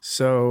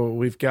So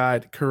we've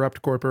got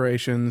corrupt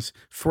corporations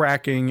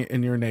fracking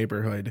in your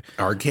neighborhood.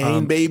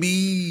 Arcane,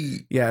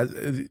 baby. Yeah.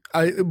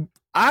 I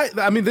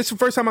mean, this is the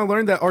first time I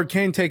learned that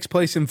Arcane takes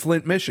place in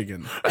Flint,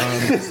 Michigan.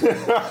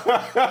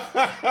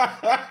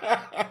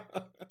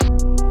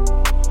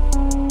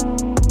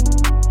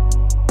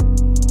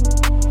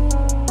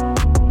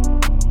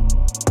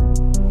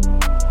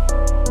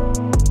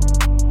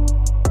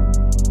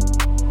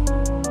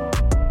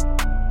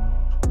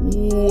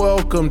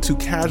 Welcome to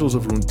Casuals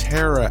of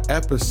Runeterra,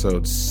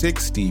 episode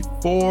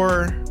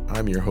 64.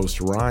 I'm your host,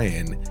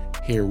 Ryan,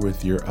 here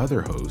with your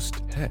other host,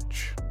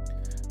 Hetch.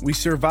 We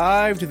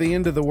survived the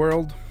end of the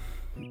world.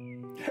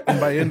 And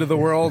by end of the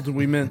world,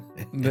 we meant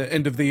the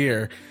end of the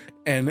year.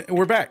 And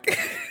we're back.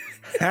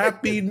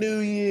 Happy New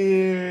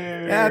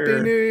Year.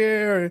 Happy New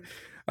Year.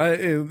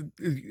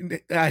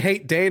 I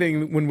hate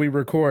dating when we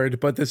record,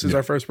 but this is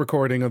our first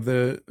recording of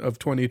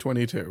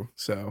 2022.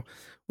 So,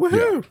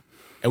 woohoo. Yeah.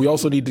 And we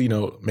also need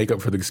to, make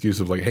up for the excuse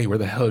of like, hey, where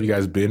the hell have you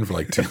guys been for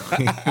like 2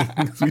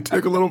 weeks? We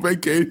took a little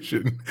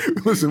vacation.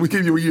 Listen, we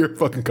give you a year of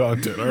fucking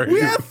content, all right?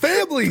 We have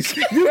families.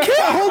 You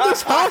can't hold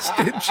us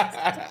hostage.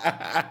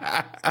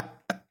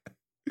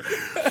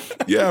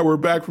 Yeah, we're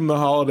back from the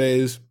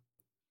holidays.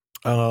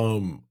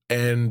 And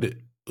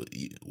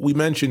we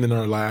mentioned in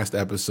our last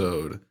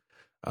episode,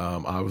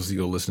 obviously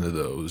go listen to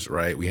those,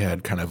 right? We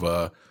had kind of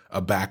a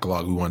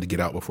backlog we wanted to get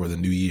out before the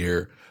new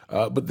year.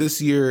 But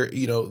this year,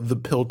 the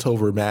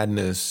Piltover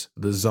madness,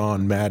 the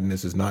Zon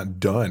madness is not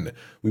done.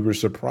 We were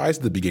surprised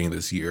at the beginning of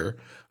this year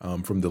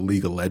from the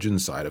League of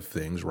Legends side of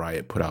things.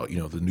 Riot put out,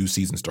 the new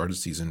season started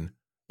season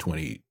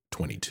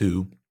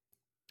 2022.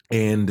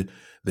 And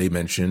they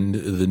mentioned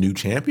the new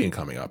champion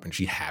coming up, and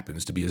she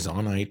happens to be a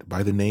Zonite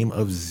by the name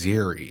of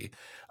Zeri.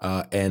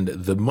 And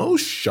the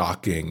most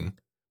shocking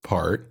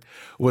part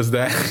was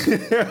that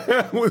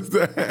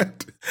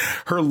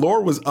her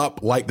lore was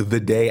up like the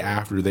day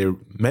after they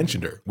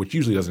mentioned her, which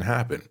usually doesn't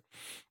happen.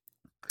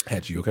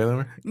 Had you okay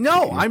there?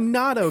 No, I'm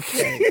not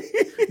okay.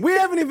 We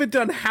haven't even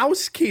done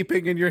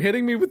housekeeping and you're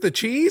hitting me with the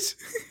cheese?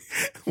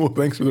 Well,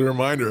 thanks for the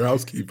reminder.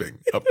 Housekeeping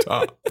up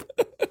top.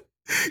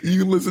 You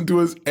can listen to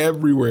us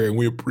everywhere, and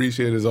we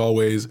appreciate it as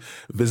always.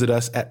 Visit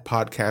us at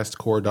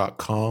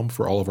podcastcore.com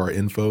for all of our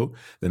info.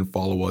 Then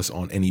follow us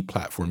on any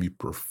platform you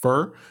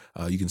prefer.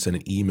 You can send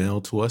an email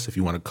to us if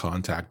you want to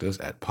contact us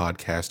at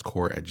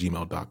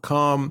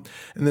podcastcore@gmail.com,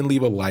 and then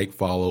leave a like,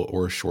 follow,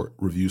 or a short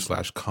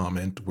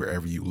review/comment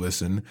wherever you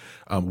listen.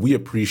 We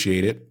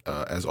appreciate it.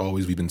 As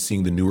always, we've been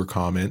seeing the newer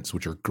comments,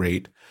 which are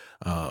great.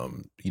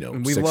 And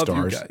we 6 love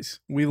stars. you guys.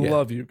 We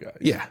love you guys.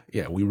 Yeah,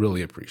 we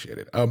really appreciate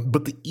it.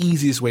 But the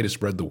easiest way to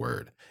spread the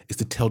word is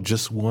to tell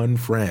just one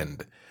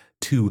friend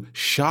to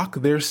shock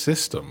their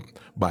system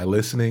by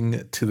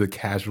listening to the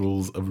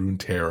Casuals of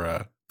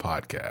Runeterra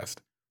podcast.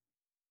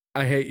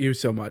 I hate you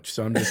so much,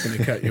 so I'm just going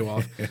to cut you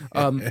off.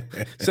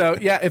 So,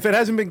 yeah, if it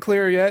hasn't been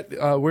clear yet,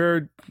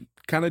 we're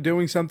kind of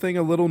doing something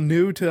a little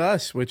new to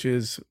us, which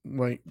is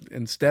like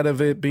instead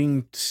of it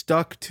being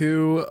stuck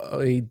to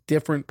a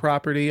different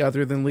property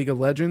other than League of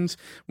Legends,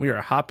 we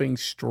are hopping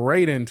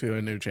straight into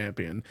a new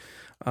champion.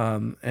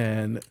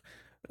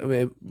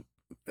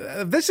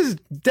 This is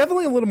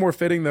definitely a little more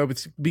fitting, though,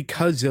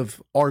 because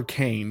of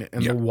Arcane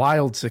and the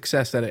wild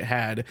success that it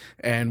had.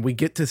 And we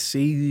get to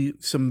see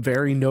some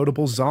very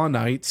notable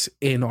Zonites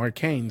in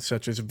Arcane,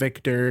 such as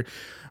Victor,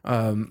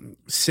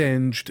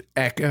 Singed,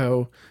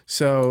 Echo.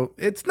 So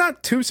it's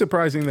not too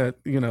surprising that,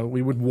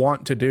 we would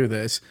want to do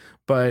this.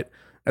 But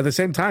at the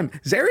same time,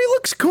 Zeri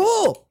looks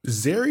cool.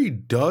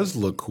 Zeri does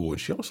look cool.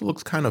 She also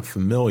looks kind of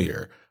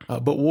familiar.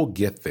 But we'll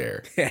get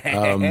there.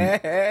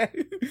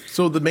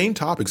 So the main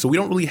topic, so we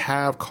don't really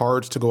have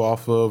cards to go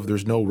off of.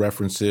 There's no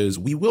references.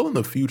 We will in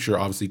the future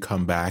obviously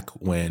come back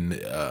when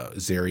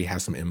Zeri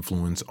has some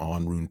influence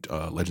on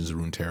Legends of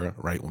Runeterra,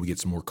 right? When we get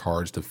some more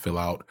cards to fill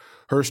out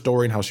her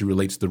story and how she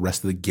relates to the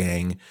rest of the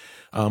gang.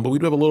 But we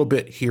do have a little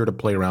bit here to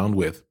play around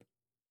with.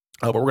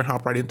 But we're going to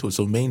hop right into it.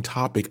 So main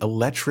topic,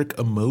 electric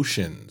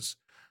emotions.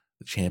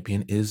 The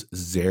champion is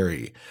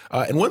Zeri.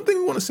 And one thing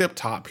we want to say up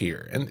top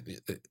here, and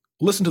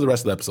listen to the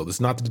rest of the episode. It's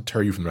not to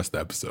deter you from the rest of the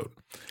episode.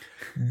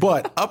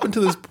 But up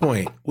until this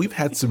point, we've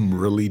had some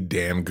really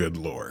damn good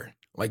lore.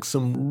 Like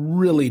some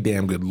really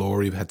damn good lore.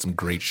 We've had some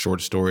great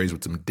short stories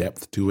with some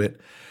depth to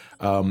it.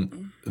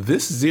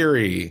 This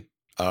Zeri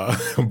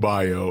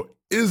bio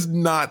is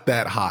not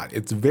that hot.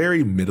 It's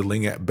very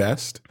middling at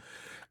best.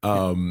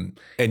 And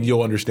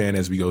you'll understand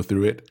as we go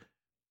through it.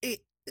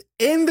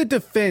 In the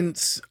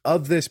defense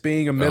of this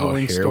being a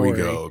middling story. Here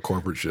we go,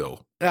 corporate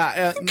shill.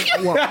 I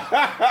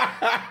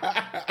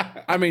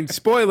mean,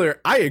 spoiler,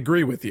 I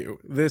agree with you.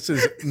 This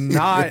is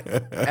not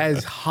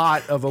as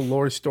hot of a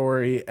lore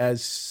story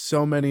as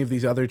so many of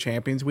these other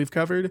champions we've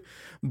covered.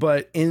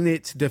 But in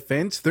its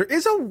defense, there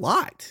is a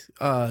lot.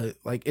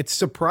 It's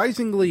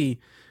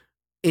surprisingly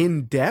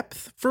in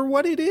depth for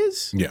what it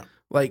is. Yeah.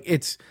 Like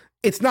it's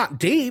not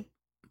deep,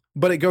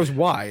 but it goes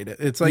wide.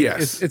 It's like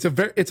it's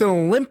an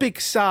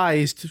Olympic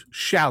sized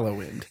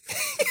shallow end.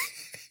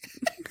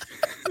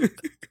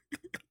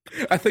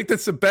 I think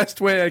that's the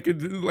best way I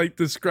could like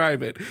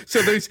describe it. So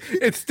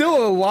it's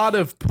still a lot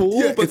of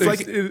pool, Yeah, but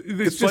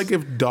it's just, like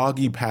if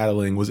doggy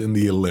paddling was in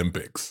the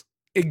Olympics.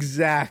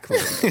 exactly.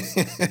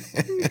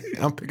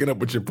 I'm picking up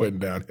what you're putting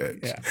down, Hedge.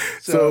 Yeah.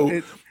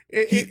 So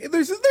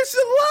There's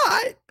a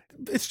lot.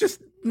 It's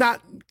just not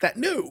that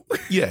new.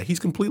 yeah, he's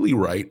completely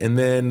right. And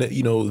then,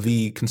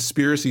 the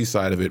conspiracy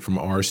side of it from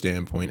our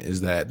standpoint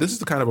is that this is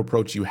the kind of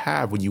approach you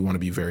have when you want to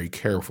be very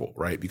careful,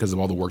 right? Because of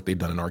all the work they've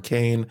done in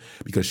Arcane,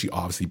 because she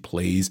obviously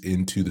plays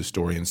into the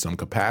story in some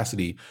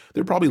capacity,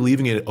 they're probably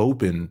leaving it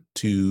open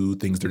to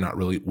things they're not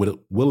really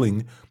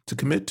willing to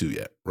commit to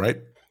yet,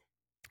 right?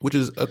 Which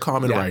is a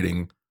common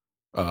writing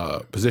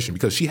position,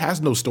 because she has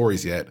no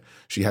stories yet.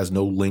 She has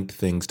no linked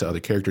things to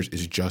other characters.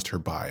 It's just her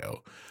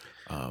bio.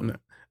 No.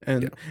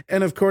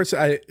 And of course,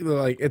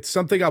 it's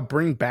something I'll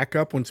bring back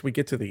up once we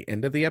get to the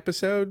end of the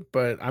episode.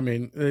 But I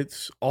mean,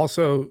 it's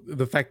also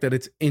the fact that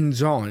it's in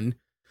Zaun,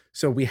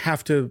 so we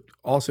have to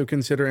also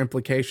consider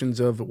implications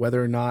of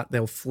whether or not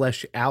they'll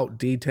flesh out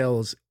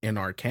details in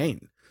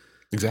Arcane.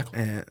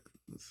 Exactly.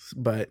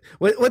 But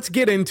let's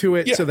get into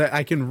it so that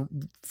I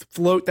can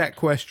float that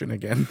question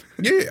again.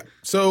 Yeah.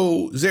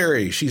 So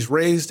Zeri, she's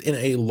raised in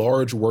a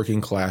large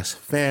working class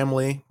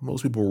family.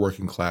 Most people are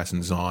working class in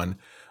Zaun.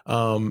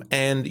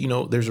 And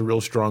there's a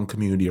real strong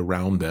community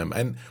around them,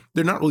 and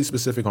they're not really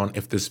specific on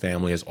if this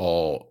family is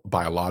all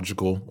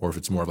biological or if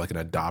it's more of like an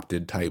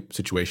adopted type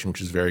situation, which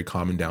is very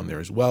common down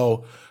there as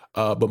well.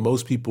 But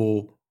most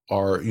people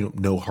are,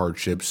 no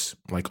hardships,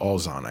 like all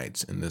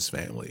Zaunites in this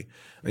family.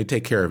 They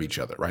take care of each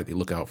other, right? They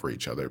look out for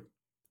each other.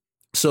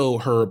 So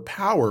her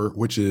power,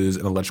 which is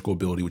an electrical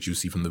ability, which you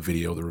see from the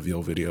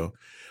reveal video,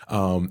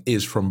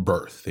 is from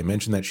birth. They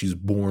mentioned that she's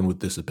born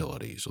with this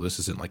ability. So this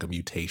isn't like a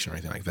mutation or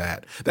anything like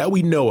that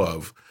we know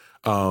of,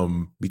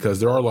 because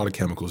there are a lot of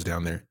chemicals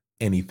down there.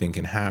 Anything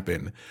can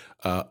happen.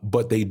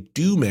 But they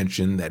do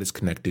mention that it's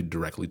connected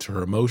directly to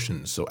her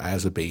emotions. So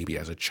as a baby,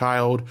 as a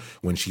child,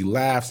 when she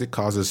laughs, it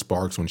causes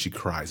sparks. When she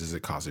cries,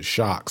 it causes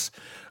shocks.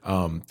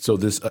 So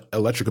this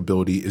electric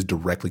ability is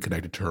directly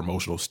connected to her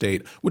emotional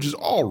state, which is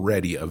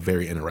already a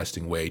very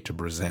interesting way to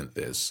present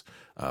this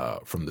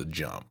from the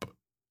jump.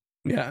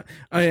 Yeah.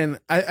 And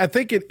I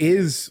think it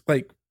is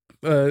like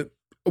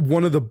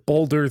one of the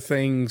bolder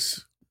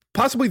things,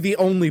 possibly the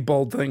only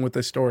bold thing with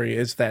this story,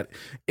 is that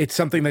it's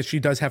something that she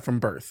does have from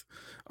birth.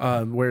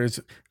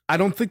 Whereas I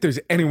don't think there's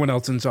anyone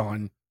else in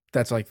Zaun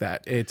that's like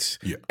that. It's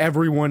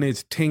everyone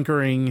is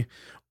tinkering,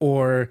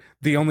 or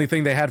the only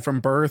thing they had from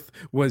birth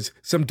was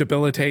some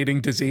debilitating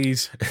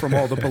disease from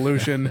all the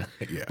pollution.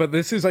 But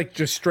this is like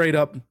just straight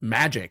up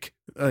magic.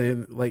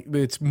 Like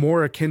it's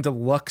more akin to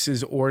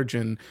Lux's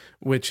origin,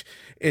 which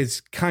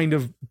is kind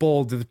of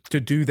bold to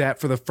do that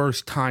for the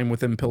first time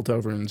within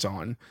Piltover and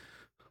Zaun.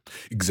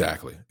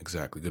 Exactly.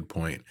 Good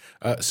point.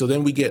 So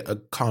then we get a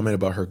comment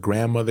about her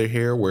grandmother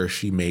here, where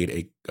she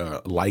made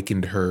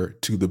likened her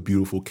to the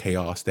beautiful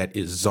chaos that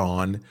is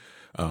Zaun,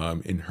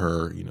 in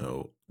her,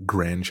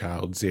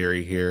 grandchild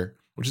Zeri here,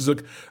 which is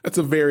that's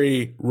a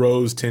very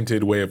rose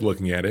tinted way of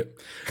looking at it.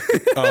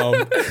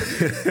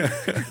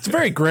 It's a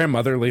very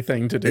grandmotherly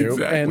thing to do.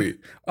 Exactly.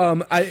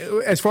 And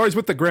as far as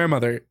with the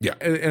grandmother,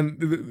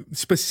 and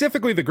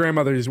specifically the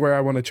grandmother is where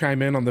I want to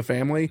chime in on the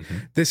family. Mm-hmm.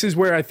 This is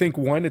where I think,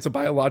 one, it's a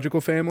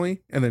biological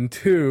family, and then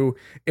two,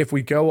 if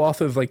we go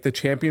off of like the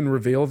champion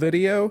reveal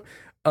video,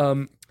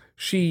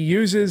 she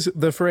uses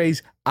the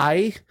phrase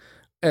 "I"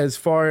 as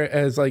far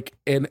as like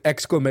an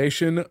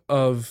exclamation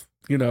of,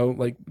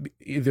 like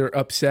either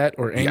upset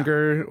or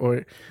anger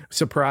or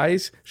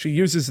surprise. She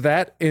uses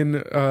that in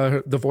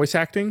the voice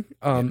acting,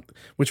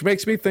 which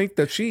makes me think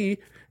that she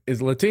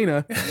is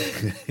Latina.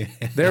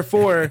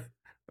 Therefore,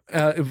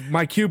 if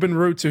my Cuban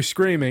roots are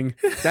screaming,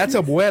 that's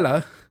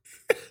abuela.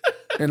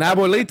 And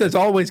abuelita's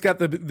always got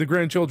the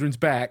grandchildren's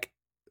back.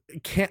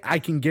 I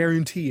can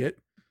guarantee it.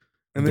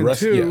 And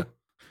then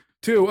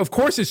two, of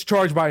course, it's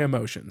charged by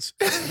emotions.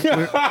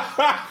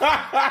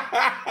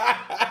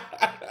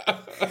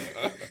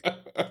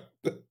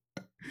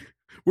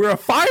 We're a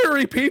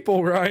fiery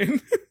people, Ryan.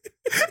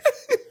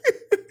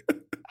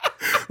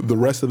 The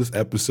rest of this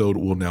episode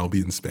will now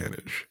be in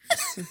Spanish.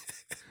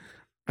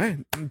 Hey,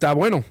 está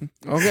bueno.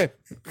 Okay.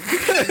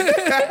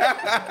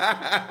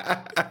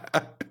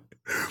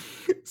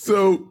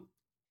 So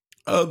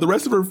the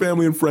rest of her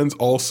family and friends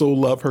also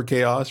love her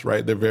chaos,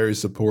 right? They're very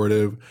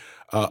supportive.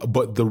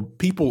 But the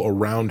people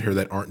around her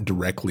that aren't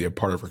directly a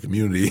part of her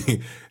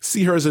community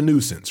see her as a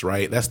nuisance,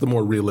 right? That's the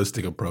more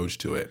realistic approach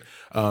to it,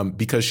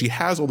 because she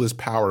has all this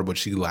power, but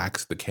she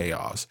lacks the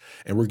chaos.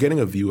 And we're getting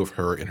a view of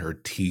her in her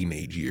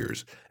teenage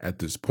years at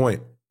this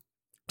point.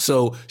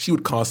 So she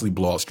would constantly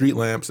blow out street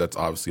lamps. That's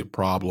obviously a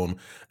problem.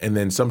 And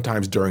then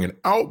sometimes during an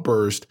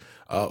outburst,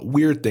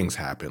 weird things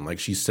happen. Like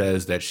she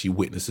says that she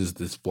witnesses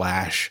this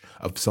flash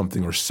of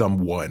something or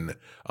someone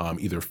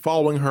either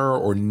following her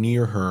or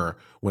near her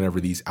whenever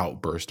these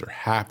outbursts are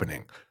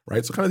happening,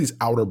 right? So kind of these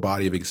outer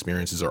body of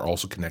experiences are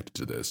also connected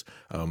to this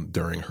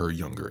during her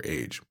younger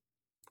age.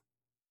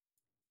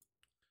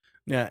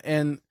 Yeah,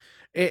 and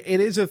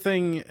it is a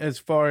thing as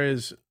far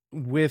as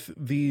with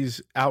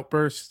these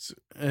outbursts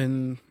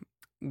and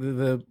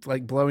the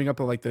like blowing up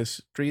of like the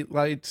street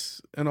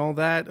lights and all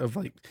that, of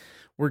like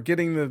we're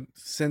getting the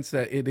sense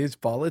that it is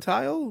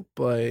volatile,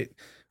 but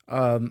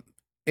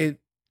it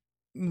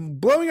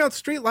blowing out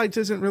street lights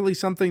isn't really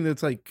something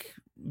that's like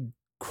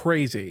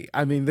crazy.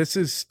 I mean, this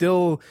is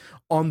still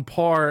on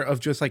par of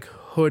just like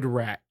hood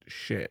rat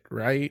shit,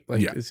 right?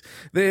 Like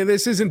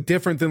this isn't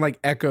different than like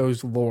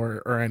Echo's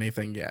lore or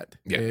anything yet.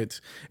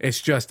 It's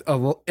just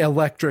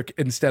electric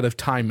instead of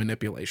time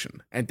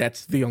manipulation, and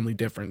that's the only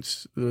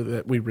difference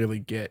that we really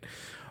get.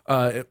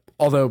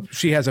 Although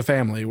she has a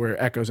family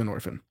where Echo's an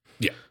orphan.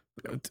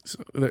 So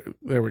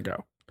there we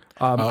go.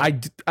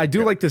 I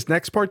do like this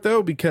next part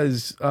though,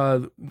 because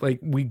like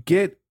we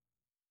get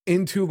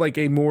into like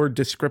a more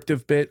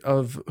descriptive bit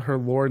of her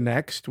lore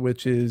next,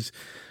 which is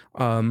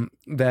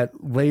that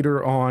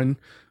later on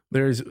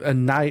there's a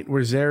night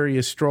where Zeri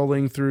is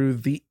strolling through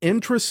the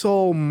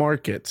Intrasol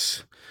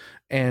markets,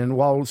 and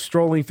while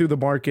strolling through the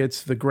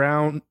markets, the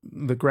ground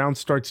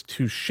starts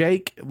to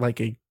shake like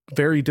a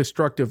very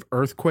destructive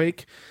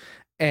earthquake.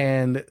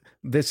 And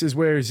this is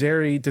where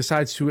Zeri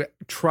decides to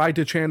try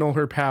to channel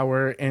her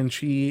power, and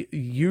she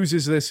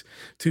uses this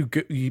to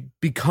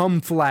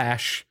become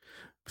Flash,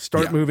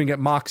 start moving at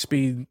Mach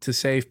speed to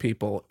save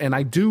people. And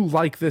I do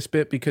like this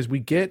bit because we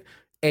get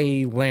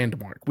a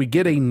landmark. We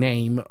get a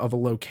name of a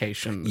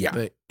location,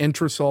 the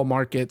Intrasol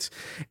markets.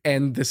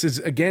 And this is,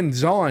 again,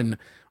 Zaun.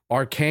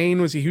 Arcane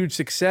was a huge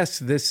success.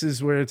 This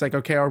is where it's like,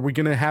 okay, are we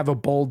going to have a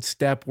bold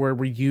step where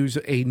we use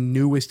a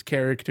newest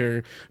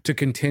character to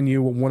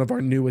continue one of our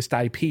newest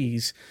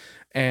IPs?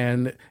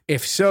 And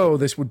if so,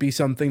 this would be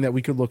something that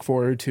we could look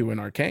forward to in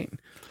Arcane.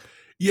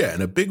 Yeah,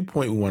 and a big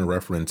point we want to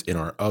reference in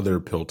our other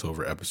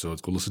Piltover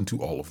episodes, go listen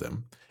to all of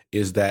them,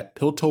 is that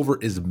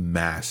Piltover is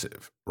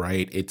massive,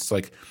 right? It's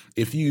like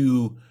if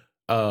you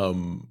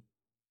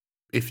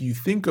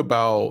think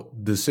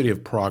about the City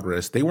of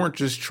Progress, they weren't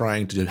just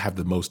trying to have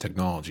the most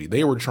technology.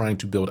 They were trying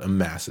to build a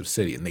massive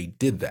city, and they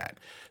did that.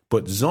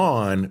 But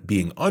Zaun,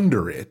 being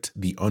under it,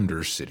 the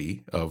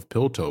Undercity of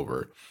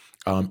Piltover,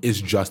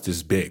 is just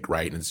as big,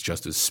 right? And it's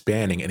just as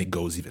spanning, and it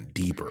goes even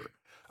deeper.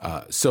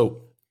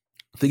 So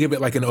think of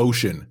it like an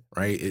ocean,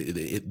 right?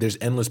 There's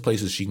endless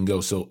places she can go.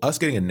 So us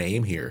getting a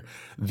name here,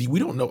 we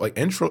don't know, like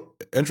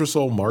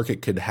Intrasol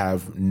Market could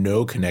have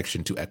no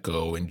connection to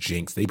Echo and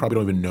Jinx. They probably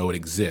don't even know it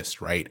exists,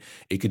 right?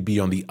 It could be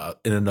on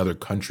in another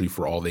country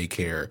for all they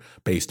care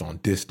based on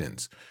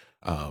distance.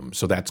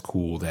 So that's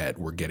cool that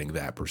we're getting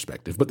that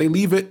perspective. But they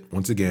leave it,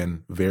 once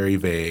again, very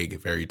vague,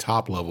 very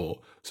top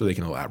level, so they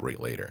can elaborate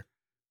later.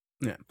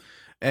 Yeah.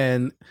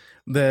 And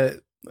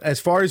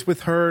as far as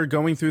with her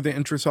going through the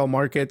Intrasol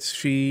markets,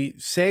 she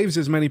saves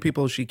as many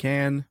people as she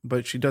can,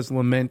 but she does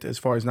lament as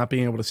far as not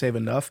being able to save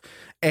enough.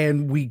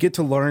 And we get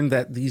to learn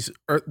that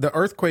the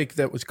earthquake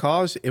that was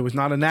caused, it was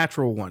not a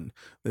natural one.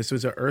 This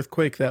was an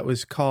earthquake that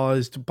was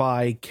caused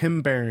by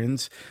Kim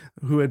Barons,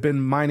 who had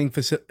been mining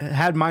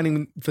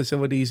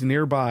facilities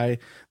nearby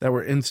that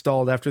were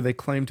installed after they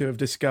claimed to have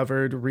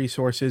discovered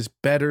resources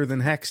better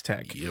than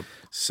Hextech. Yep.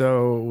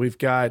 So we've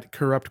got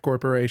corrupt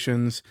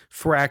corporations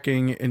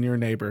fracking in your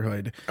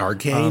neighborhood.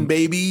 Arcane,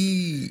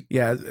 baby.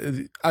 Yeah.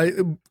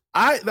 I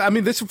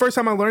mean, this is the first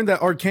time I learned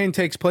that Arcane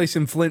takes place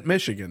in Flint,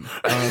 Michigan.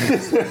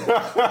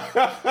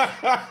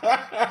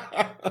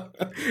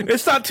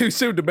 It's not too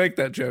soon to make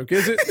that joke,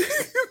 is it?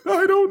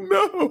 I don't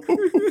know.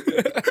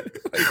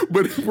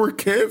 But if we're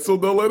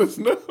canceled, they'll let us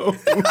know.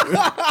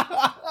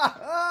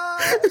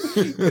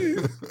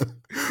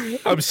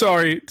 I'm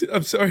sorry.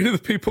 I'm sorry to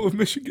the people of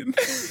Michigan.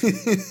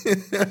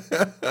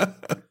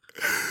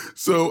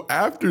 So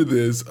after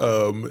this,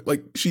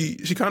 like she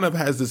kind of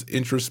has this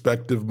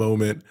introspective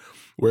moment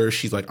where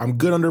she's like, I'm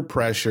good under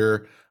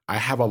pressure. I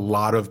have a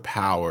lot of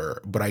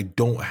power, but I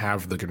don't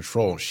have the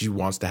control. She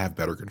wants to have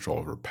better control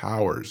of her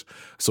powers.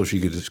 So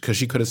because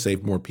she could have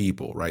saved more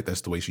people, right?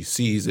 That's the way she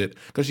sees it,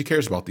 because she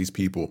cares about these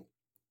people.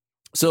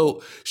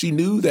 So she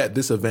knew that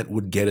this event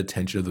would get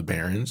attention of the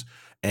Barons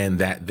and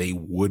that they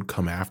would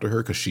come after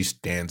her because she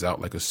stands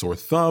out like a sore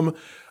thumb.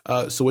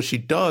 So what she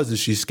does is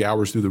she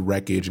scours through the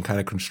wreckage and kind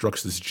of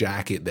constructs this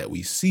jacket that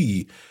we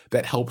see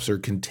that helps her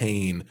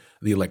contain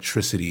the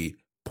electricity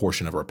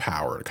portion of her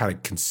power. It kind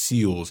of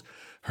conceals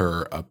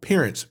her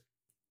appearance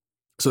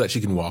so that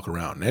she can walk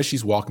around. And as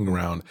she's walking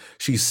around,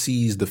 she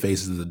sees the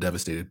faces of the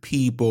devastated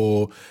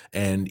people,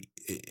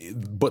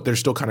 but they're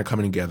still kind of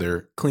coming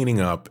together,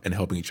 cleaning up and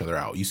helping each other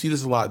out. You see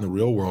this a lot in the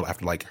real world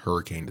after like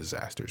hurricane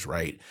disasters,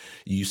 right?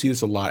 You see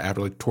this a lot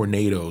after like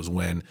tornadoes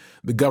when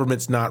the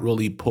government's not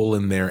really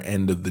pulling their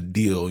end of the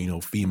deal. You know,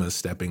 FEMA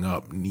stepping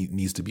up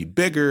needs to be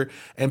bigger,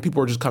 and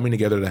people are just coming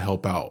together to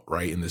help out,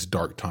 right, in this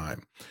dark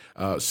time.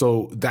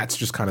 So that's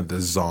just kind of the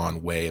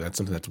Zaun way. That's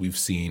something that we've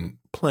seen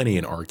plenty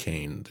in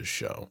Arcane, the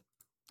show.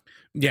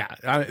 Yeah,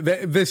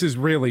 this is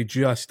really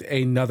just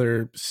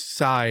another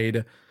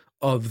side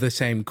of the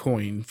same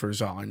coin for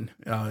Zaun,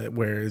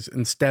 whereas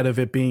instead of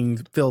it being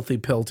filthy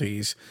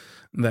pilties,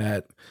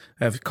 that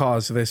have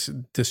caused this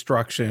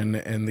destruction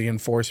and the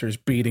enforcers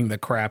beating the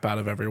crap out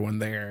of everyone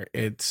there.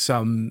 It's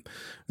some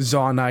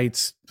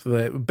Zawnites,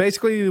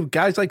 basically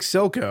guys like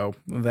Silco,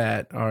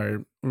 that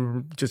are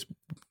just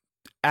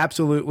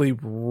absolutely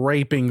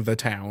raping the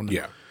town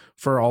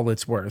for all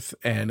it's worth,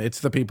 and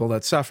it's the people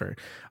that suffer.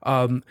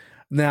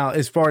 Now,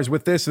 as far as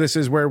with this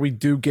is where we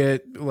do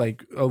get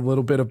like a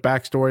little bit of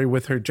backstory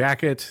with her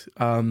jacket,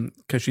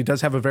 because she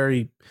does have a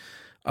very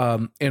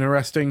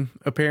interesting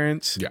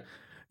appearance. Yeah.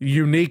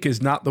 Unique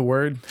is not the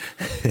word,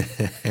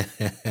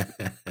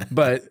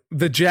 but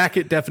the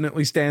jacket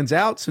definitely stands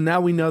out. So now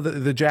we know that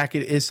the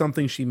jacket is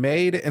something she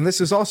made. And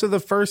this is also the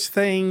first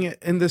thing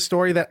in the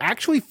story that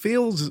actually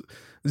feels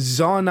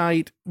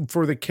Zawnite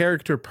for the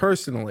character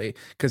personally,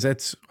 because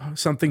that's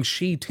something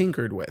she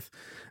tinkered with.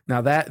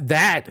 Now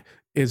that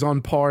is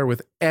on par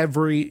with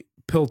every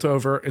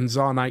Piltover and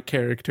Zawnite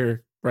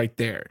character right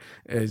there,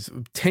 is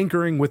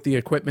tinkering with the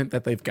equipment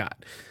that they've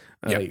got.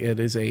 It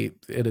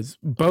is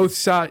both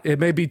sides. It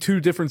may be two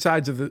different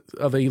sides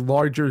of a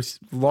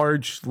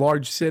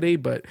large city,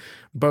 but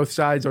both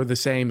sides are the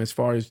same as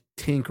far as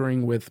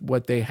tinkering with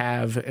what they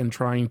have and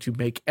trying to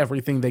make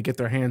everything they get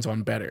their hands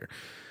on better.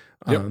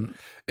 And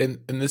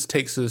this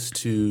takes us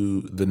to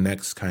the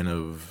next kind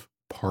of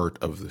part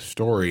of the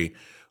story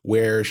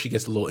where she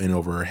gets a little in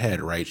over her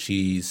head, right?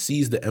 She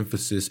sees the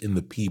emphasis in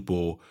the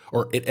people,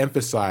 or it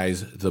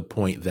emphasized the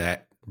point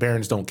that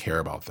Barons don't care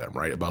about them,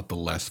 right? About the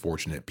less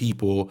fortunate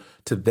people.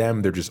 To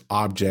them, they're just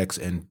objects,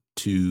 and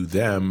to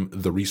them,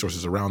 the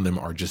resources around them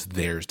are just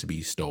theirs to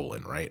be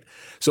stolen, right?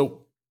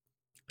 So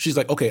she's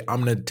like, okay,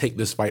 I'm going to take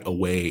this fight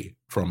away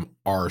from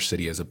our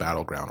city as a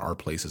battleground, our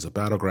place as a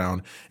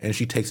battleground, and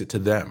she takes it to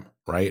them,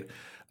 right?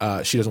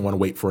 She doesn't want to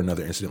wait for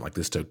another incident like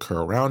this to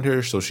occur around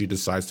her, so she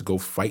decides to go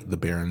fight the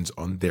Barons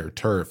on their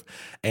turf.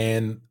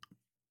 And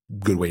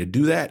good way to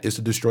do that is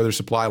to destroy their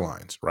supply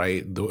lines,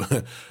 right?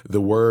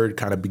 The word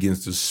kind of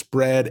begins to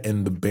spread,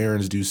 and the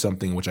Barons do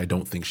something which I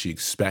don't think she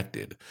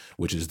expected,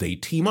 which is they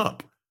team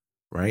up,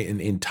 right? And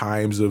in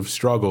times of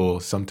struggle,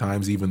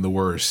 sometimes even the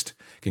worst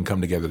can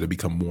come together to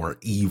become more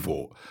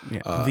evil.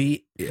 Yeah.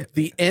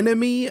 The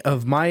enemy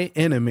of my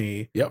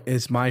enemy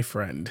is my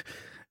friend.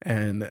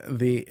 And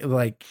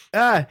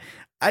I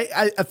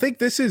think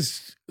this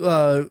is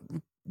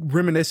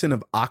reminiscent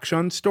of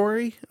Akshan's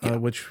story,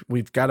 which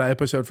we've got an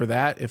episode for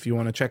that if you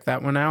want to check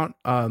that one out.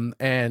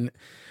 And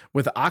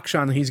with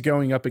Akshan, he's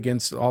going up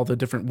against all the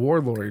different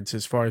warlords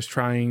as far as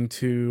trying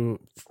to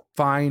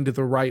find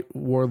the right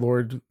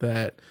warlord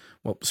that,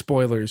 well,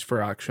 spoilers for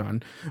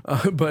Akshan,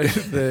 but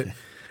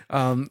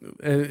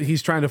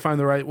he's trying to find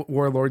the right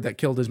warlord that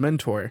killed his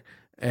mentor.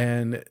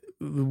 And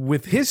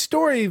with his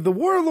story, the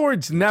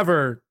warlords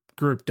never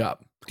grouped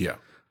up. Yeah.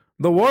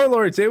 The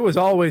warlords, it was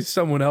always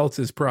someone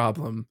else's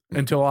problem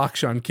until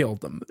Akshan killed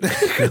them.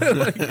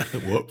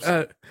 Whoops.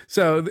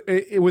 So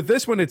with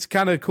this one, it's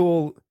kind of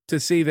cool to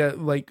see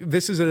that, like,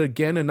 this is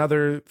again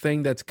another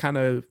thing that's kind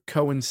of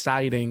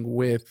coinciding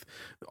with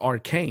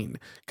Arcane,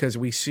 because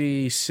we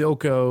see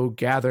Silco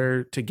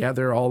gather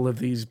together all of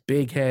these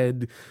big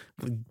head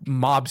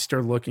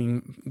mobster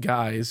looking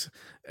guys,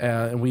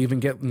 and we even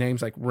get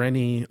names like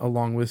Rennie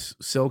along with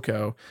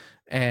Silco,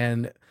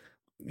 and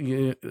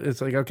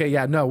it's like, okay,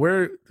 yeah, no,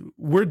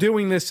 we're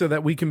doing this so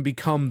that we can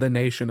become the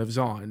nation of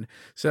Zaun.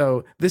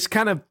 So this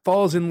kind of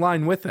falls in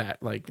line with that,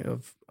 like,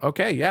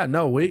 okay, yeah,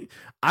 no,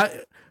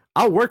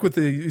 I'll work with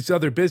these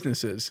other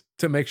businesses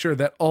to make sure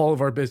that all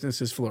of our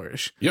businesses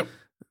flourish. Yep,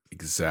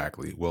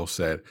 exactly. Well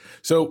said.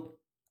 So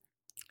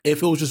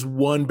if it was just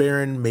one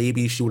Baron,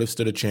 maybe she would have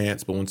stood a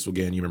chance. But once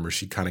again, you remember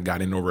she kind of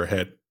got in over her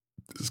head.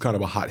 It's kind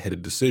of a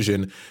hot-headed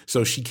decision,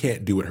 so she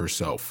can't do it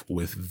herself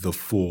with the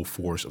full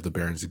force of the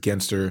Barons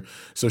against her.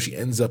 So she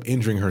ends up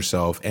injuring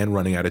herself and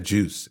running out of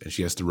juice, and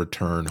she has to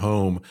return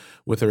home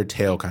with her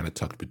tail kind of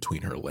tucked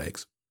between her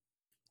legs.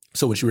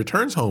 So when she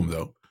returns home,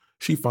 though,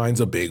 she finds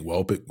a big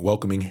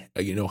welcoming,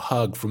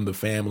 hug from the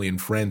family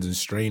and friends and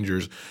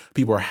strangers.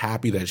 People are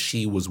happy that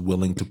she was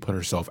willing to put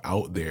herself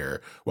out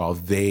there while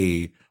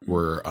they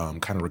were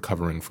kind of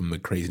recovering from the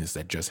craziness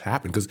that just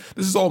happened. Because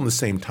this is all in the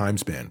same time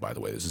span, by the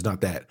way. This is not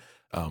that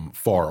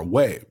far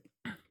away.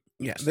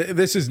 Yeah,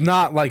 this is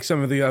not like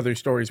some of the other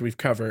stories we've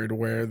covered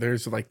where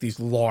there's like these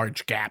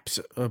large gaps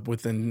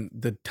within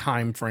the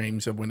time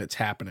frames of when it's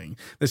happening.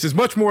 This is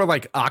much more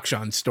like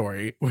Akshan's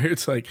story, where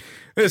it's like,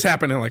 this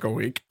happened in like a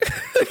week.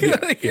 For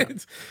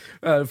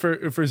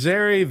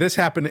Zeri, this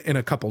happened in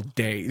a couple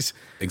days.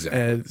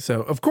 Exactly.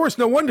 So, of course,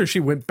 no wonder she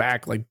went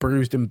back like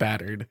bruised and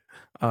battered.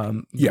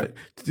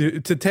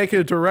 To take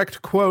a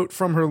direct quote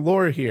from her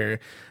lore here,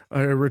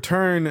 a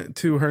return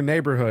to her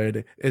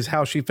neighborhood is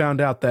how she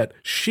found out that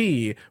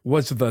she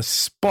was the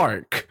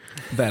spark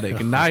that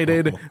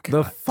ignited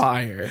the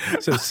fire.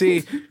 So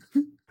see,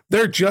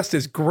 they're just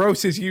as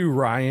gross as you,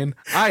 Ryan.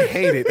 I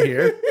hate it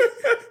here.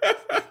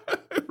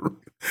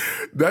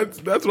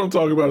 That's what I'm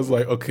talking about. Is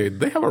like, okay,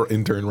 they have our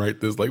intern write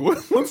this. Like,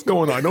 what's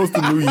going on? I know it's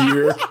the new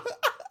year.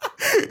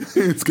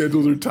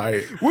 Schedules are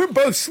tight. We're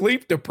both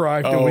sleep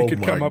deprived and we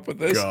could come up with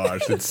this.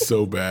 Gosh, it's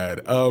so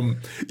bad.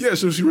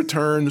 So she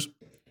returns.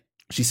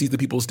 She sees the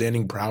people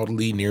standing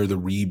proudly near the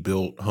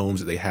rebuilt homes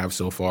that they have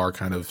so far,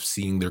 kind of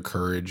seeing their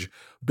courage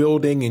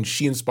building, and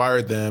she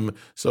inspired them.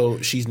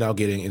 So she's now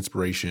getting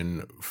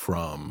inspiration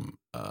from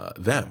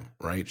them,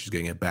 right? She's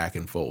getting it back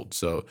in fold.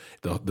 So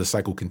the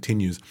cycle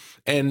continues.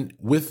 And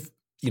with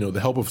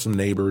the help of some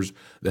neighbors,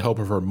 the help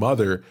of her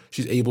mother,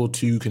 she's able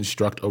to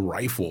construct a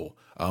rifle,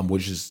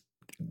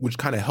 which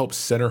kind of helps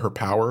center her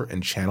power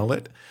and channel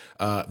it.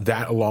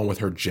 That along with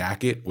her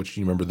jacket, which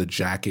you remember the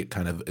jacket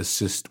kind of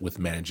assists with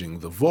managing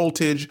the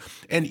voltage.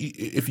 And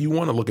if you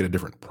want to look at a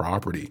different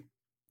property,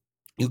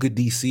 you look at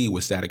DC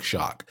with Static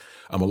Shock.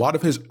 A lot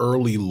of his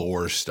early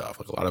lore stuff,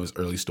 like a lot of his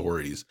early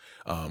stories,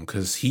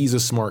 because he's a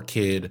smart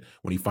kid.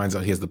 When he finds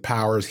out he has the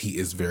powers, he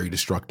is very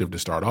destructive to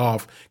start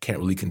off, can't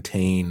really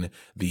contain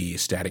the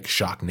static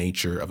shock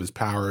nature of his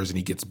powers, and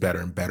he gets better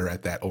and better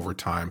at that over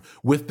time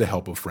with the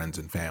help of friends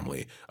and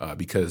family.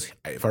 Because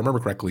if I remember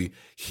correctly,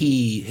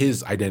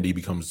 his identity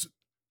becomes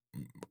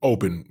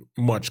open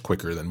much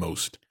quicker than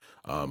most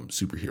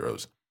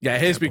superheroes. Yeah,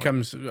 his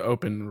becomes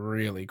open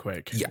really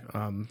quick. Yeah.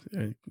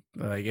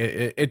 Like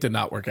it did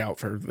not work out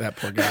for that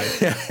poor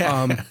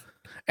guy.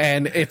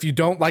 And if you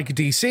don't like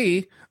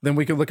DC, then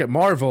we can look at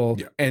Marvel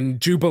and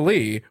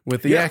Jubilee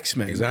with the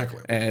X-Men.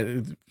 Exactly.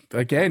 And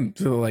again,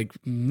 so like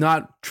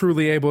not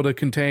truly able to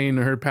contain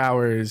her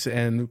powers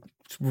and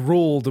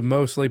ruled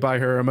mostly by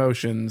her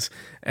emotions.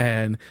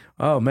 And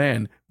oh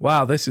man,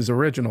 wow, this is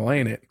original,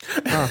 ain't it?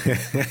 Huh.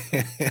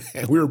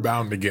 We're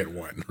bound to get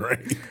one,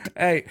 right?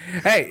 Hey,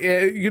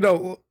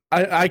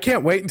 I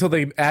can't wait until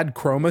they add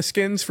chroma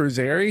skins for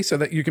Zeri so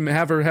that you can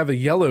have her have a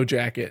yellow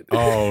jacket.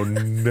 Oh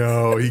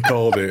no, he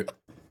called it.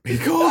 He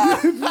called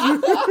it.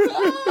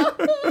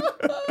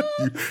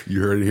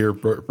 You heard it here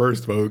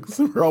first, folks.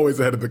 We're always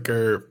ahead of the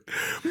curve.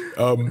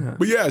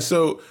 But yeah,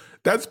 so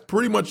that's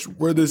pretty much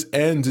where this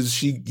ends. Is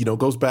she,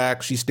 goes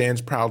back. She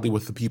stands proudly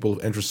with the people of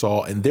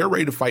Entresol, and they're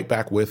ready to fight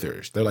back with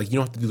her. They're like, you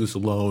don't have to do this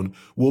alone.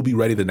 We'll be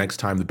ready the next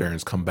time the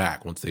Barons come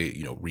back once they,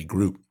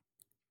 regroup.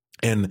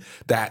 And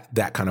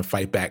that kind of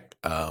fight back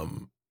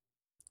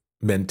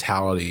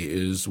mentality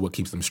is what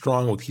keeps them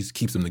strong, what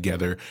keeps them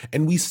together.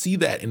 And we see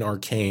that in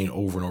Arcane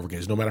over and over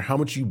again. No matter how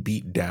much you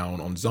beat down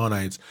on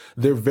Zonites,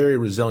 they're very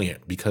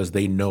resilient because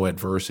they know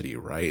adversity,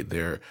 right?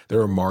 They're a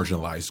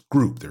marginalized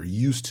group. They're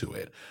used to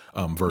it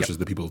versus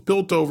the people of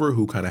Piltover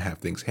who kind of have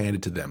things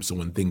handed to them. So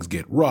when things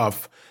get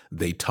rough,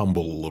 they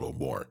tumble a little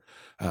more.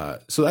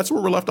 So that's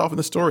where we're left off in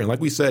the story. And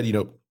like we said,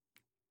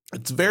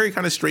 it's very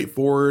kind of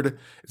straightforward.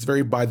 It's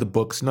very by the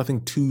books,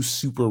 nothing too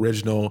super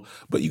original,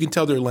 but you can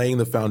tell they're laying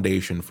the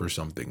foundation for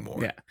something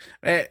more.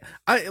 Yeah.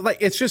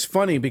 It's just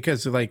funny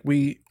because like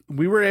we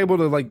were able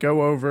to like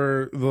go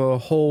over the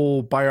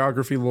whole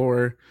biography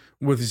lore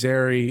with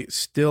Zeri,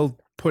 still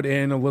put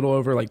in a little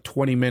over like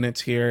 20 minutes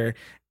here,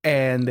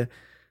 and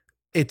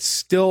it's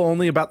still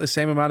only about the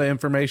same amount of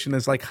information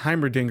as like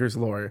Heimerdinger's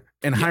lore.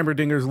 And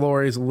Heimerdinger's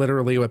lore is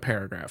literally a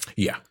paragraph.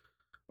 Yeah.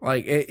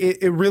 Like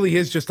it really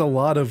is just a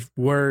lot of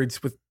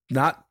words with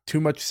not too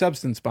much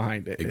substance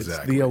behind it.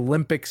 Exactly. It's the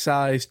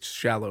Olympic-sized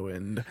shallow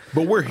end.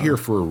 But we're here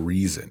for a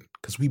reason,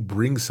 because we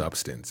bring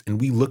substance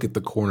and we look at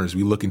the corners,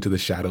 we look into the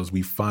shadows,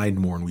 we find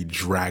more and we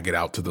drag it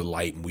out to the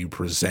light and we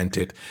present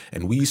it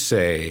and we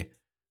say,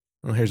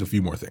 well, here's a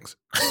few more things.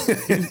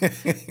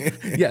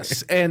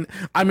 Yes. And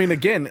I mean,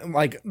 again,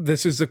 like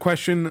this is the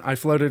question I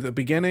floated at the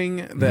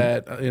beginning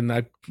and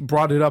I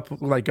brought it up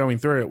like going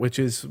through it, which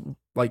is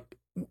like,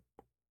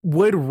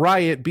 would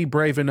Riot be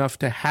brave enough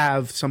to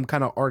have some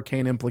kind of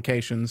arcane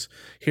implications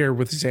here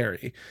with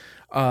Zeri?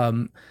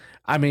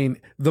 I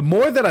mean, the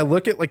more that I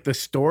look at like the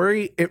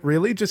story, it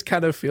really just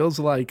kind of feels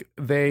like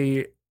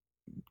they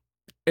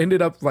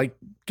ended up like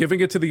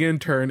giving it to the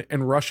intern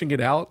and rushing it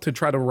out to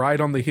try to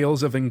ride on the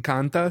heels of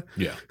Encanta.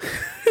 Yeah.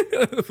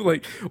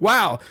 Like,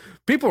 wow,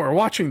 people are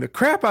watching the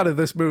crap out of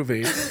this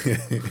movie.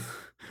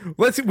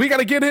 We got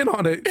to get in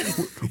on it.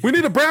 We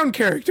need a brown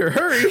character.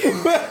 Hurry.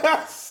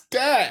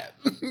 Stat.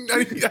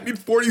 I need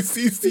 40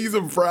 cc's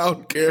of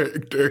brown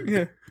character.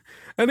 Yeah.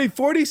 I need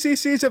 40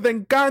 cc's of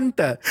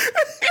Encanta.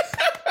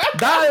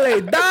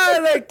 Dale,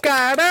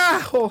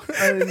 carajo.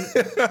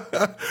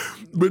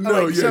 But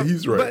no,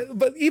 he's right.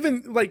 But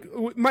even like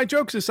my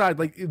jokes aside,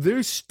 like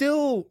there's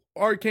still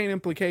arcane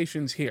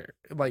implications here.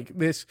 Like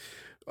this,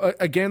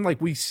 again,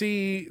 like we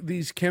see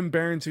these Kim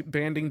Barons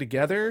banding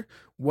together.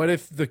 What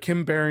if the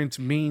Kim Barons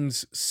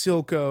means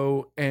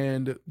Silco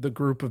and the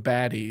group of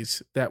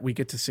baddies that we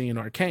get to see in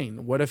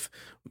Arcane? What if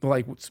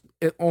like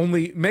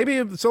maybe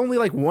it's only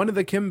like one of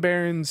the Kim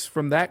Barons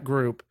from that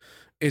group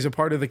is a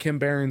part of the Kim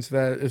Barons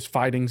that is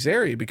fighting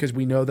Zeri, because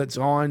we know that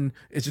Zaun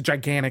is a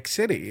gigantic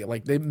city.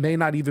 Like they may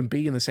not even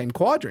be in the same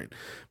quadrant,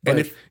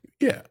 but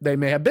they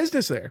may have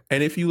business there.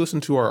 And if you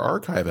listen to our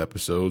archive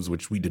episodes,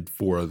 which we did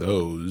 4 of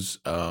those,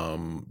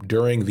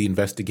 during the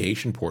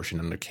investigation portion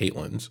under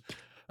Caitlin's,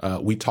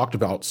 we talked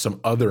about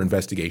some other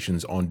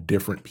investigations on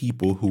different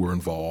people who were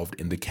involved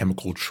in the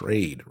chemical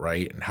trade,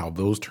 right? And how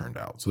those turned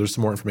out. So there's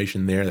some more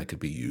information there that could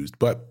be used.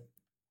 But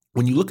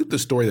when you look at the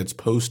story that's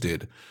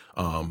posted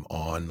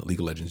on League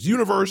of Legends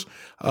Universe,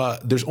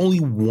 there's only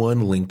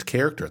one linked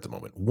character at the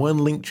moment, one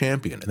linked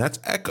champion, and that's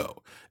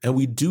Echo. And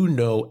we do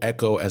know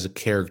Echo as a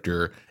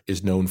character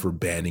is known for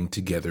banding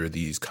together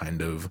these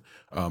kind of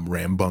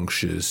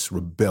rambunctious,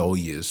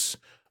 rebellious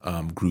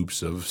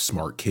groups of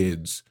smart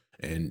kids,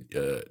 and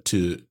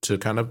to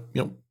kind of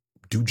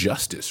do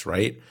justice,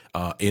 right,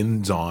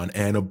 in Zaun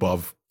and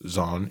above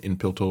Zaun in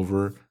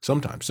Piltover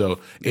sometimes. So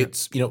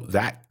it's,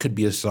 that could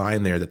be a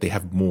sign there that they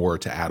have more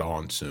to add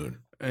on soon.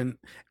 And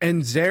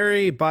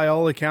Zeri, by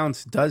all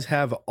accounts, does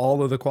have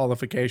all of the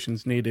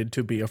qualifications needed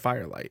to be a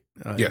Firelight.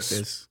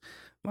 Yes.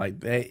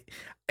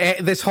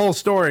 This whole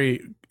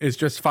story is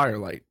just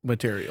Firelight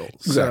material.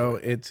 Exactly. So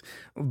it's,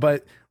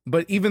 but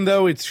even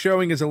though it's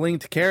showing as a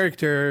linked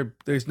character,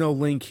 there's no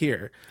link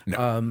here,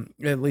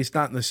 at least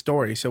not in the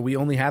story. So we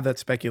only have that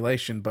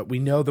speculation, but we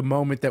know the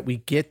moment that we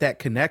get that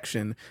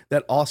connection,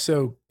 that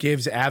also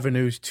gives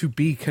avenues to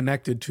be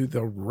connected to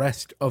the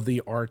rest of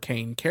the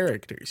Arcane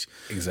characters.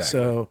 Exactly.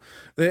 So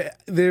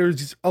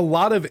there's a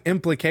lot of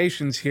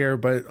implications here,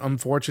 but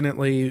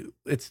unfortunately,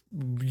 it's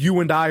you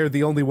and I are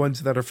the only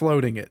ones that are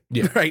floating it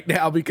right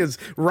now because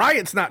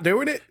Riot's not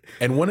doing it.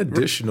 And one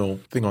additional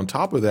thing on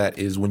top of that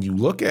is when you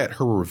look at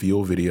her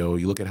reveal video,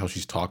 you look at how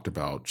she's talked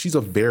about, she's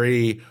a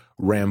very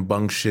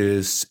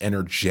rambunctious,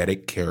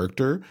 energetic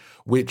character,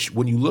 which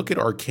when you look at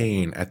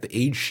Arcane at the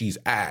age she's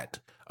at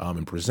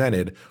and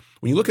presented,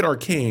 when you look at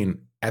Arcane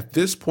at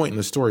this point in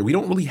the story, we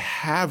don't really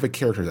have a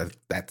character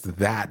that's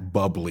that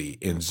bubbly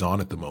in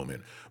Zaun at the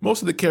moment.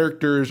 Most of the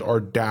characters are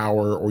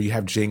dour, or you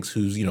have Jinx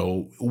who's,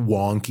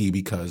 wonky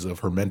because of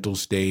her mental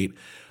state.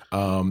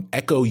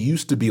 Echo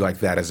used to be like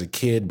that as a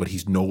kid, but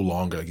he's no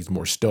longer. He's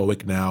more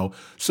stoic now.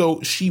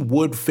 So she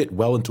would fit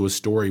well into a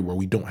story where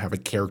we don't have a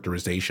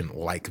characterization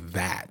like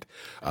that,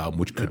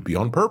 which could be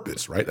on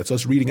purpose, right? That's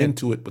us reading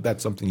into it, but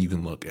that's something you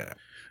can look at.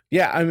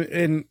 Yeah,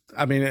 and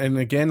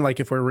again, like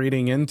if we're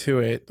reading into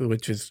it,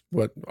 which is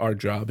what our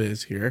job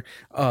is here,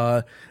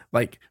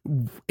 like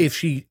if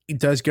she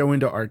does go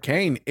into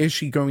Arcane, is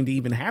she going to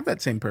even have that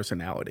same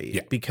personality?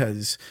 Yeah.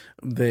 Because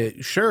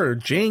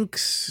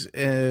Jinx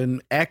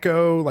and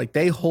Echo, like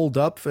they hold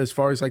up as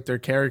far as like their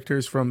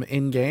characters from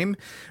in game.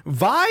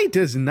 Vi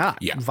does not.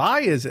 Yeah.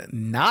 Vi is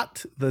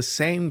not the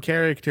same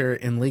character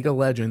in League of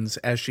Legends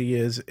as she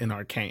is in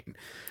Arcane.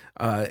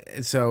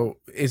 So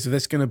is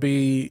this going to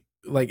be?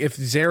 Like, if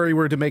Zeri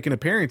were to make an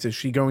appearance, is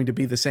she going to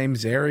be the same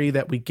Zeri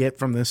that we get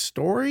from this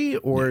story,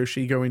 or is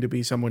she going to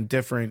be someone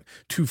different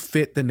to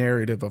fit the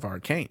narrative of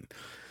Arcane?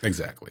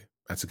 Exactly.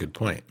 That's a good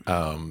point.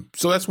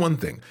 So that's one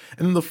thing.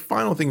 And then the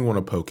final thing we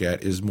want to poke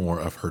at is more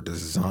of her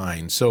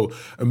design. So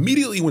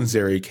immediately when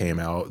Zeri came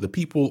out, the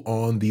people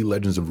on the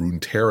Legends of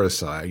Runeterra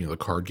side, the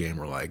card game,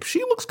 were like,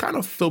 she looks kind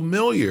of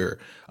familiar.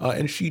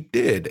 And she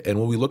did. And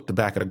when we looked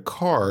back at a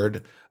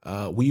card,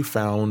 we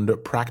found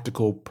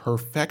Practical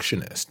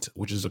Perfectionist,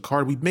 which is a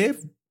card we may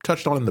have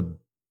touched on in the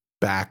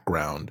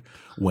background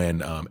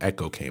when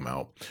Echo came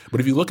out. But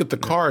if you look at the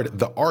card,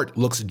 the art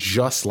looks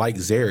just like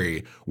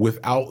Zeri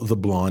without the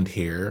blonde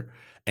hair,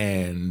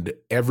 and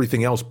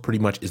everything else pretty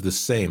much is the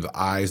same. The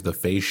eyes, the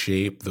face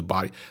shape, the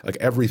body, like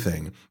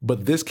everything.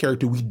 But this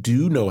character we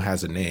do know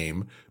has a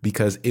name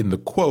because in the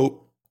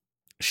quote,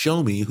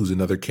 Shomi, who's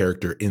another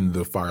character in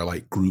the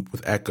Firelight group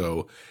with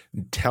Echo,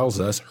 tells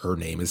us her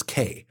name is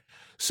Kay.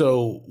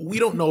 So we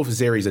don't know if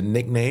Zeri's a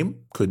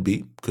nickname. Could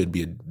be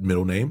a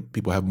middle name.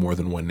 People have more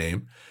than one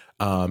name.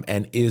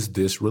 And is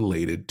this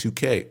related to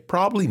Kay?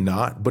 Probably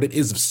not, but it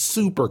is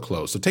super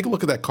close. So take a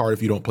look at that card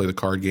if you don't play the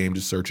card game.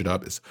 Just search it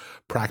up. It's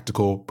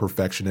Practical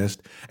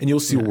Perfectionist, and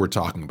you'll see what we're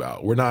talking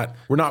about. We're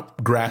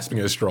not grasping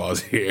at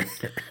straws here.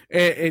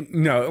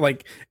 No,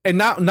 like, and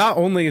not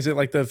only is it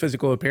like the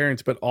physical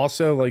appearance, but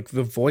also like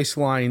the voice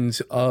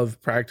lines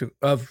of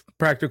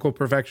Practical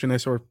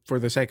Perfectionist, or for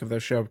the sake of the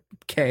show,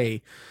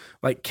 Kay.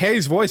 Like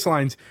Kay's voice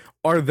lines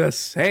are the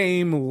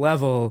same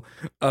level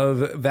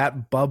of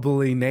that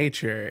bubbly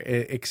nature,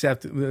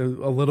 except a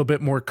little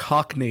bit more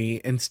Cockney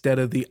instead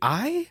of the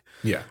I.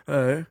 Yeah.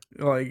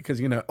 Like,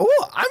 because, I'm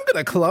going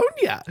to clone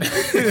ya.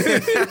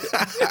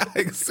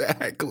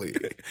 Exactly.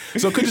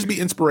 So it could just be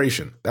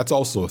inspiration. That's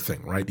also a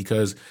thing, right?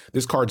 Because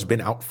this card's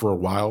been out for a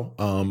while.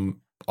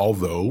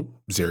 Although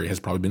Zeri has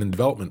probably been in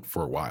development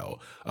for a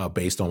while,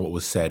 based on what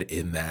was said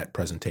in that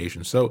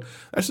presentation. So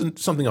that's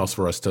something else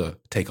for us to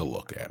take a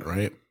look at,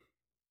 right?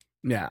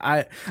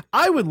 Yeah,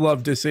 I would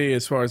love to see,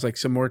 as far as like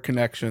some more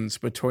connections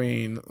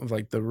between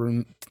like the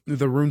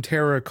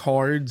Runeterra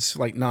cards,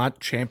 like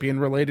not champion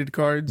related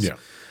cards,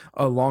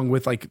 along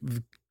with like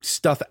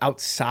stuff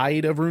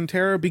outside of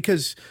Runeterra,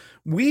 because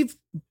we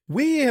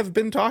have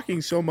been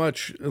talking so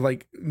much,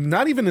 like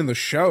not even in the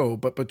show,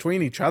 but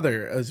between each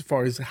other, as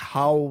far as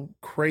how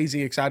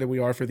crazy excited we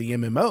are for the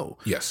MMO.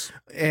 Yes.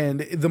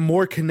 And the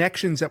more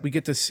connections that we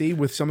get to see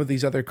with some of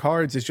these other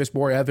cards is just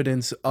more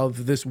evidence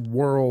of this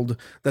world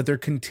that they're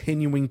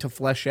continuing to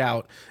flesh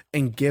out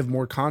and give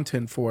more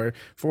content for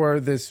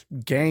this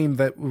game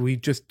that we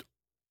just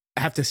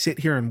have to sit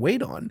here and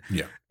wait on.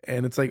 Yeah.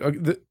 And it's like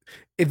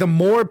the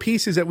more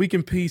pieces that we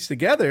can piece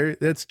together,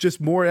 that's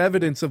just more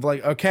evidence of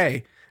like,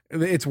 okay,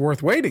 it's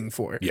worth waiting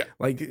for. Yeah.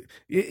 Like,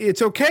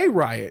 it's okay,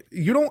 Riot.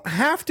 You don't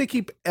have to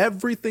keep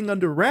everything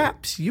under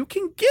wraps. You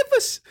can give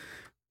us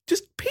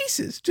just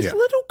pieces, just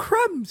little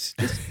crumbs.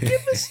 Just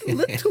give us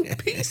little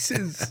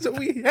pieces so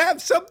we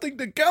have something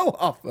to go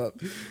off of.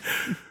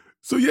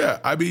 So yeah,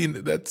 I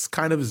mean, that's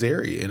kind of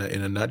Zeri in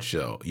a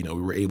nutshell. You know,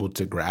 we were able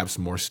to grab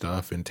some more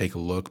stuff and take a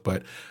look,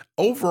 but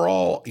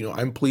overall, you know,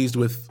 I'm pleased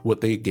with what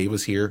they gave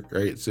us here.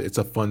 Right, it's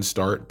a fun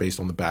start based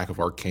on the back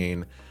of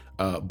Arcane.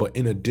 But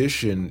in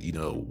addition, you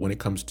know, when it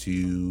comes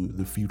to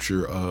the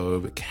future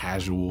of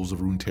casuals of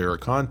Runeterra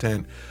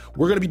content,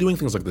 we're going to be doing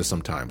things like this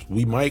sometimes.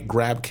 We might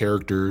grab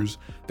characters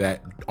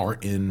that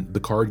aren't in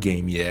the card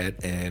game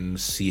yet and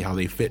see how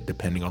they fit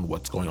depending on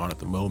what's going on at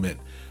the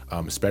moment.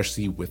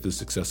 Especially with the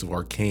success of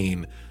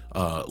Arcane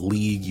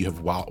League, you have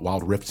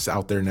Wild Rifts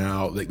out there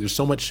now. Like, there's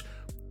so much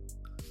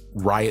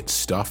Riot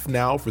stuff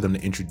now for them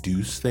to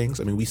introduce things.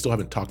 I mean, we still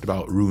haven't talked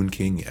about Ruin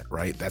King yet,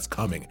 right? That's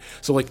coming.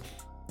 So like,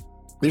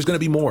 there's going to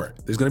be more.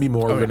 We're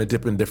going to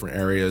dip in different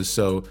areas.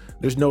 So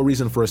there's no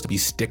reason for us to be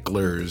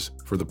sticklers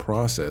for the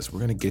process. We're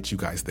going to get you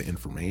guys the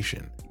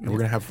information, and we're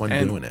going to have fun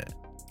doing it.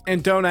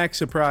 And don't act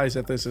surprised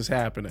that this is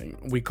happening.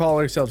 We call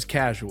ourselves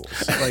casuals.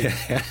 Like,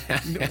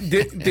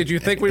 did you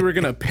think we were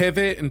going to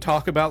pivot and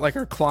talk about like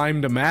our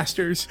climb to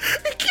masters?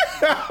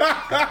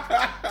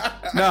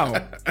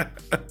 No,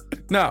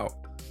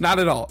 not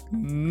at all.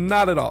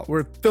 Not at all.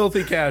 We're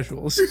filthy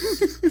casuals.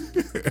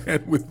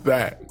 And with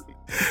that,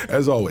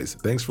 as always,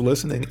 thanks for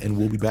listening, and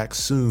we'll be back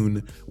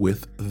soon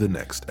with the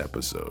next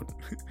episode.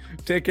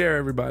 Take care,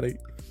 everybody.